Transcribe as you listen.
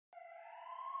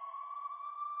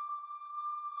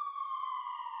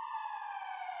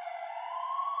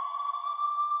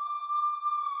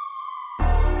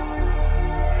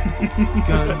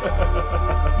Guns.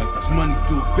 Make this money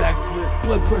do a backflip.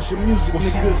 Blood pressure music,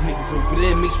 niggas. Niggas over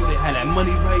there, make sure they had that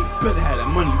money right. Better have that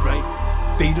money right.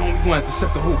 They don't, we gonna have to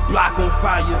set the whole block on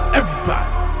fire. Everybody.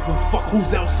 But fuck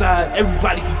who's outside,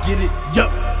 everybody can get it.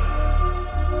 Yup.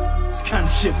 This kind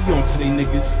of shit we on today,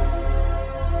 niggas.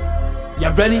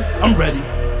 Y'all ready? I'm ready.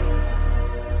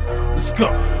 Let's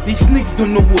go. These niggas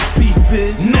don't know what beef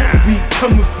is. Nah, we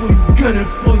coming for you, gunning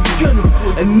for you, gunning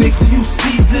for you. And nigga, you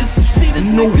see this?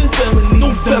 No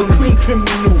felonies, I'm a clean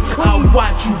criminal. I'll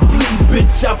watch you bleed,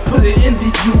 bitch. I put it into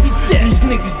you. These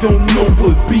niggas don't know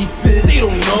what beef is. They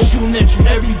don't know. Shooting at you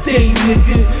every day,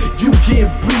 nigga. You can't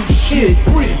breathe shit.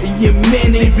 And your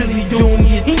man ain't really on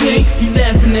your team. He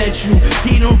laughing at you.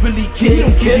 He don't really care. He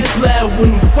don't care. He glad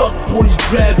when the fuck boys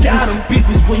grab you. Got him. Beef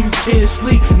is when you can't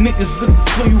sleep. Niggas looking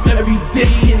for you every day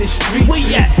in the streets. Where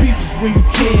you at? Beef is when you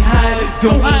can't hide.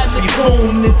 Don't answer your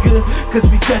phone, nigga. Cause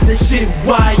we got that shit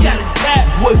wired.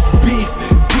 What's beef?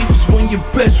 Beef is when your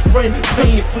best friend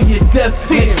paying for your death.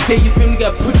 Next day your family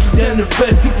got put you down the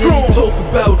vest. And they talk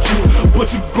about you,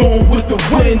 but you going with the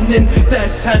win. And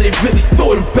that's how they really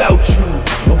thought about you.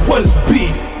 What's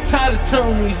beef? Tired of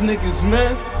telling these niggas,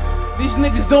 man. These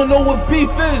niggas don't know what beef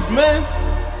is, man.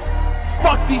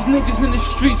 Fuck these niggas in the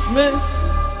streets, man.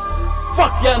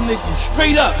 Fuck y'all niggas,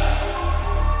 straight up.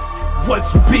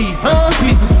 What's beef?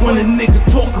 Beef is when a nigga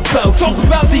talk about you.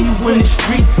 See you in the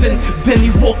streets and then he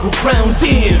walk around.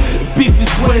 Damn. Beef is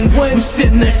when we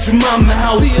sitting at your mama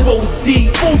house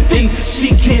 4D. She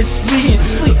can't sleep.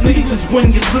 Beef is when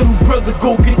your little brother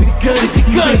go get the gun.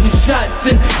 You taking shots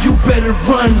and you better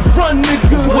run. Run,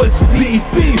 nigga. What's beef?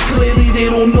 Clearly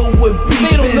they don't know what beef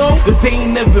is. Cause they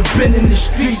ain't never been in the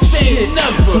streets. Shit.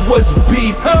 So what's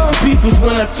beef? Beef is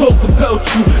when I talk about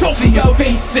you to your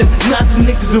face and not the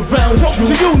niggas around. To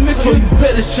you, nigga. So you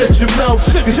better shut your mouth.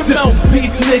 Cause if it's beef,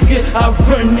 nigga, I'll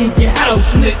run in your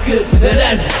house, nigga. Now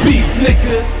that's beef,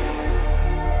 nigga.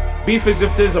 Beef is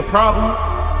if there's a problem,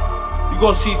 you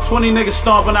gonna see 20 niggas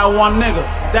stomping out one nigga.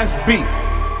 That's beef.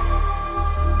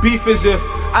 Beef is if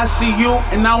I see you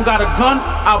and I don't got a gun,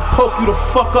 I'll poke you the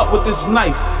fuck up with this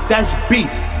knife. That's beef.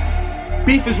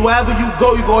 Beef is wherever you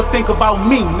go, you gonna think about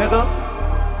me, nigga.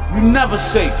 You never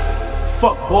safe.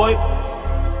 Fuck, boy.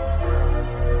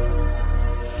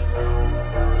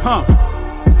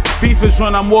 Beef is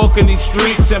when I'm walking these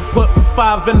streets and put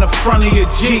 5 in the front of your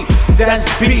Jeep. That's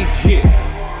beef, yeah.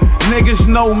 Niggas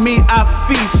know me, I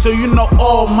feast, so you know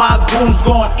all my goons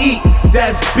gon' eat.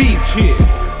 That's beef,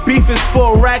 yeah. Beef is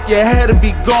for a rack, your head to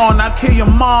be gone. I kill your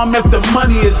mom if the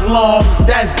money is long.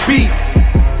 That's beef.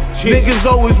 Niggas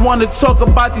always wanna talk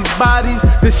about these bodies.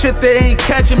 The shit they ain't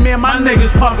catching, me and my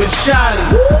niggas pumping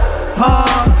shotties.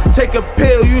 Take a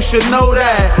pill, you should know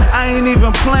that. I ain't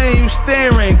even playing, you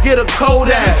staring, get a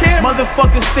Kodak.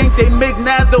 Motherfuckers think they make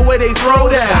nab the way they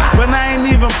throw that. But I ain't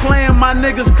even playing, my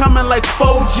niggas coming like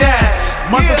 4 jacks.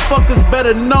 Motherfuckers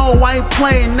better know I ain't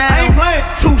playing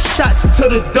now. 2 shots to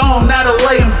the dome, now to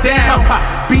lay him down.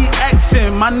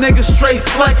 BXing, my niggas straight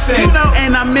flexing.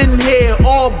 And I'm in here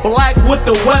all black with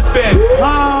the weapon.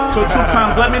 So 2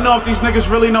 times, let me know if these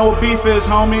niggas really know what beef is,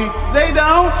 homie. They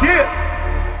don't? Yeah.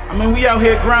 I mean, we out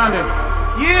here grinding.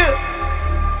 Yeah.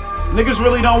 Niggas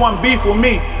really don't want beef with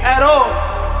me at all.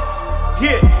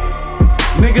 Yeah.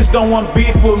 Niggas don't want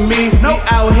beef with me. We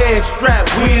out here strapped,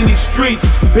 we in these streets,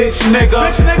 bitch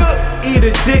nigga. Eat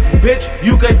a dick, bitch,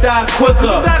 you could die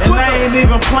quicker. And I ain't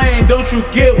even playing, don't you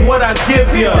get what I give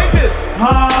ya. Take this.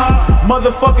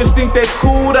 Motherfuckers think they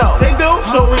cool though. They do.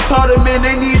 So retarded, man,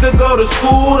 they need to go to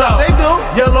school though. They do.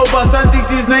 Yellow bus, I think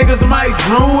these niggas might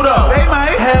drew though. They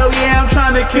might. Hell yeah, I'm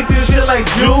trying to kick this shit like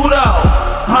judo.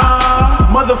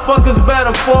 Motherfuckers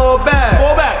better fall back.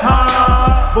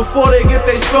 Before they get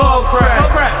their skull cracked.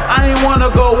 I ain't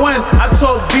wanna go in, I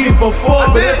talk beef before.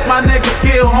 But if my niggas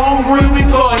get hungry, we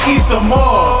gon' eat some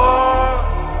more.